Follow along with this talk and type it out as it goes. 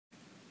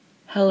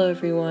Hello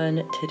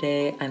everyone,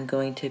 today I'm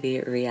going to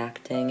be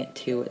reacting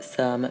to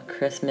some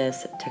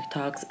Christmas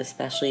TikToks,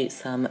 especially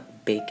some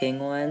baking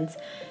ones,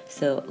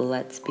 so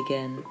let's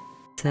begin.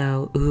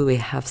 So, we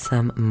have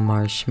some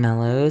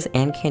marshmallows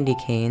and candy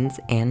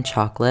canes and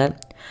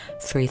chocolate.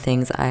 Three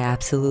things I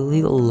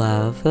absolutely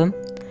love.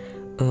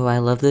 Oh, I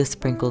love those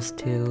sprinkles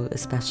too,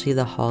 especially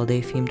the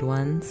holiday themed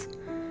ones.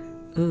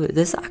 Ooh,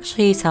 this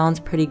actually sounds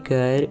pretty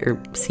good, or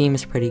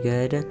seems pretty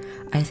good.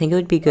 I think it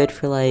would be good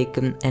for like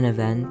an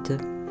event.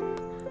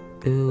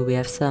 Ooh, we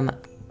have some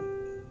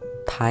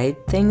pie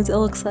things, it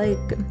looks like.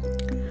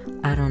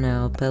 I don't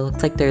know, but it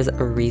looks like there's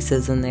a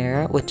Reese's in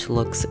there, which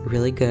looks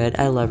really good.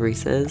 I love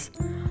Reese's.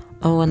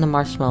 Oh, and the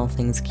marshmallow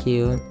thing's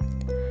cute.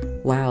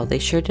 Wow, they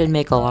sure did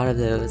make a lot of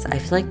those. I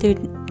feel like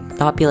they'd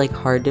not be like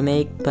hard to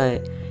make,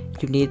 but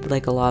you need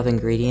like a lot of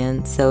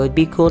ingredients, so it'd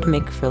be cool to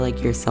make for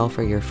like yourself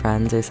or your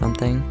friends or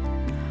something.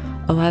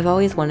 Oh, I've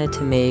always wanted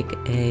to make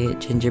a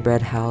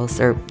gingerbread house,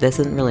 or this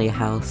isn't really a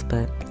house,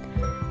 but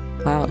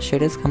wow, it sure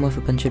does come with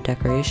a bunch of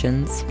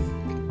decorations.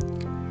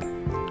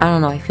 I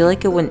don't know, I feel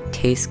like it wouldn't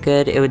taste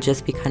good. It would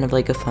just be kind of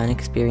like a fun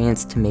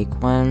experience to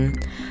make one.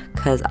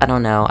 Because, I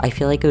don't know, I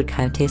feel like it would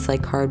kind of taste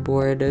like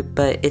cardboard,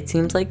 but it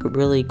seems like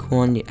really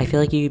cool and I feel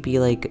like you'd be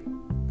like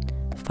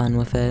fun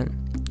with it.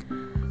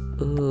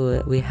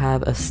 Ooh, we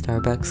have a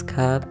Starbucks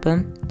cup.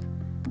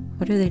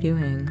 What are they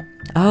doing?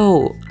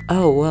 Oh,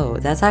 whoa,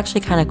 that's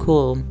actually kind of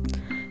cool.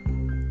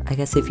 I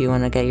guess if you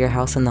want to get your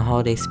house in the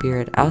holiday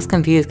spirit. I was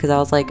confused because I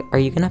was like, are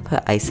you gonna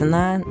put ice in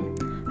that?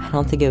 I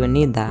don't think it would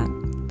need that.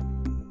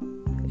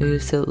 Ooh,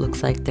 so it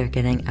looks like they're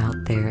getting out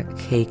their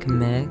cake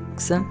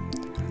mix. Oh,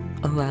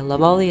 I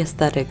love all the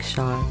aesthetic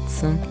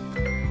shots.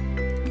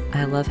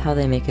 I love how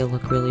they make it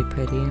look really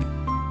pretty.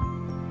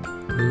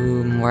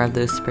 Ooh, more of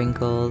those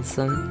sprinkles.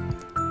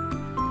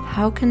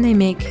 How can they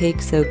make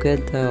cake so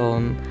good though?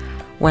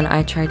 When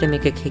I tried to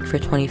make a cake for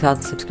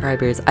 20,000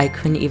 subscribers, I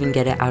couldn't even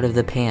get it out of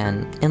the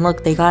pan. And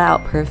look, they got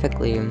out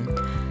perfectly.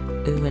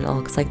 Ooh, and it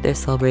looks like they're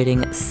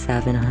celebrating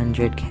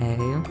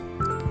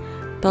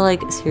 700K. But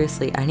like,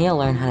 seriously, I need to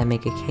learn how to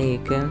make a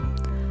cake.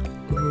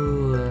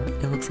 Ooh,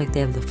 it looks like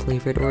they have the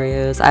flavored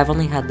Oreos. I've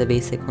only had the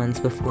basic ones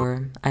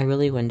before. I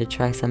really wanted to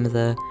try some of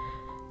the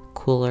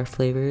cooler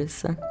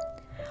flavors.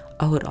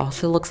 Oh, it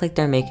also looks like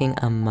they're making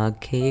a mug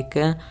cake,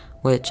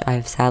 which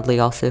I've sadly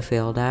also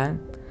failed at.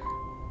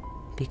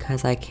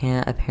 Because I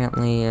can't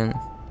apparently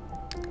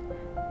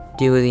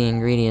do the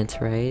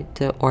ingredients right,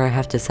 or I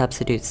have to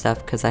substitute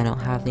stuff because I don't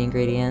have the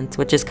ingredients,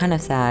 which is kind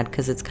of sad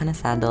because it's kind of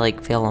sad to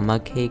like fail a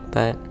mug cake.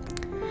 But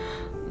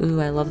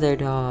ooh, I love their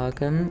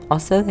dog.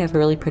 Also, they have a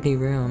really pretty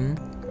room,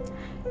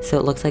 so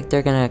it looks like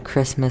they're gonna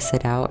Christmas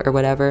it out or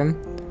whatever.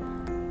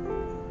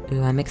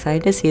 Ooh, I'm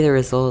excited to see the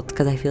results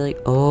because I feel like,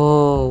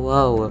 oh,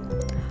 whoa.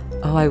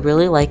 Oh, I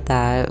really like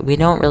that. We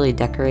don't really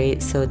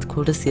decorate, so it's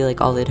cool to see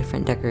like all the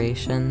different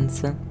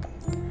decorations.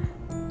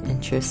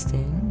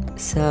 Interesting.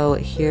 So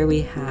here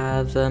we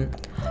have,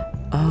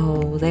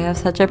 oh, they have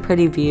such a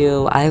pretty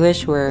view. I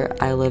wish where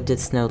I lived it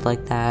snowed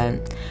like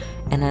that.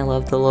 And I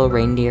love the little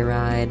reindeer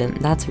ride.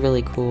 That's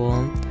really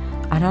cool.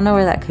 I don't know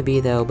where that could be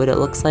though, but it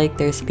looks like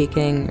they're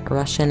speaking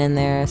Russian in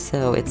there,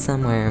 so it's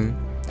somewhere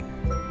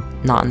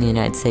not in the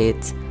United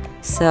States.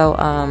 So,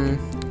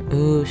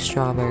 ooh,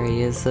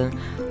 strawberries.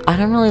 I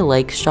don't really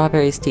like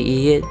strawberries to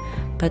eat,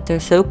 but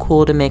they're so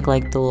cool to make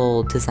like the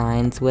little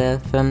designs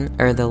with,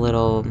 or the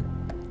little,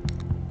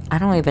 I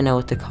don't even know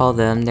what to call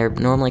them. They're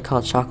normally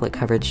called chocolate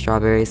covered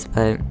strawberries,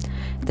 but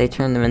they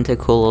turn them into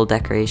cool little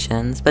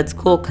decorations. But it's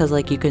cool because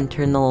like you can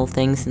turn the little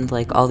things into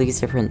like all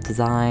these different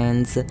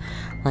designs.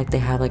 Like they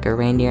have like a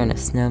reindeer and a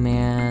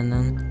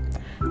snowman.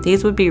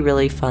 These would be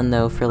really fun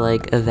though for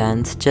like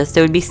events. Just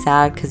it would be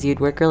sad because you'd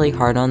work really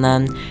hard on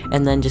them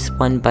and then just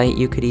one bite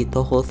you could eat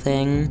the whole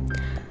thing.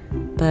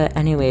 But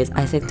anyways,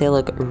 I think they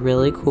look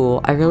really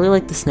cool. I really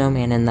like the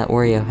snowman in that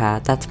Oreo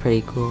hat. That's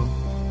pretty cool.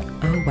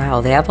 Oh wow,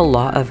 they have a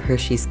lot of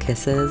Hershey's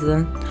Kisses.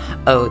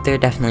 Oh, they're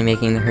definitely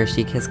making the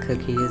Hershey Kiss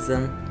cookies.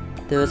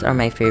 Those are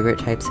my favorite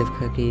types of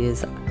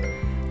cookies.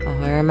 Oh,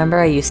 I remember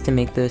I used to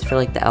make those for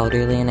like the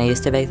elderly and I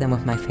used to bake them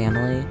with my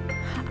family.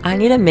 I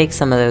need to make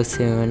some of those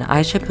soon.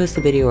 I should post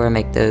a video where I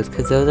make those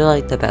because those are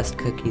like the best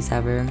cookies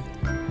ever.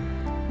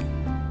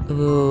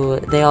 Ooh,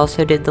 they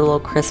also did the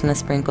little Christmas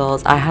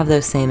sprinkles. I have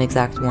those same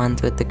exact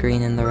ones with the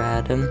green and the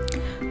red.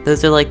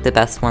 Those are like the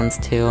best ones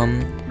too.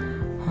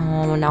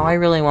 Oh, now I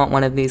really want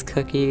one of these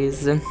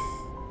cookies.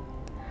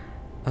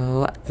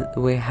 Oh,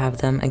 we have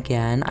them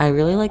again. I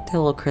really like the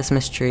little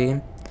Christmas tree.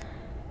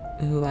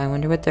 Ooh, I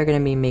wonder what they're gonna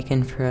be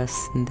making for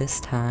us this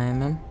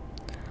time.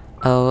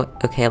 Oh,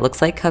 okay, it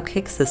looks like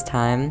cupcakes this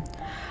time.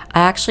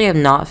 I actually have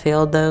not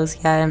failed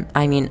those yet.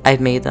 I mean,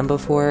 I've made them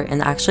before,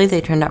 and actually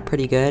they turned out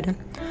pretty good.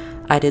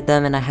 I did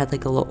them and I had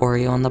like a little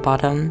Oreo on the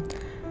bottom.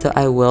 So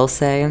I will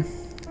say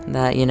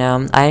that, you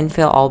know, I didn't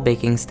fail all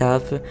baking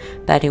stuff.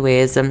 But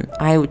anyways,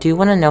 I do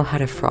want to know how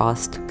to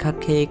frost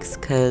cupcakes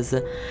because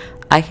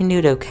I can do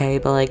it okay,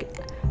 but like,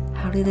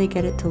 how do they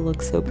get it to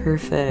look so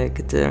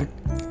perfect?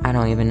 I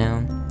don't even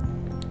know.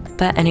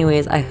 But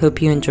anyways, I hope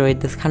you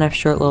enjoyed this kind of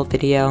short little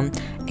video,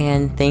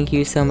 and thank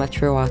you so much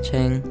for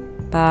watching.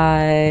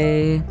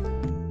 Bye!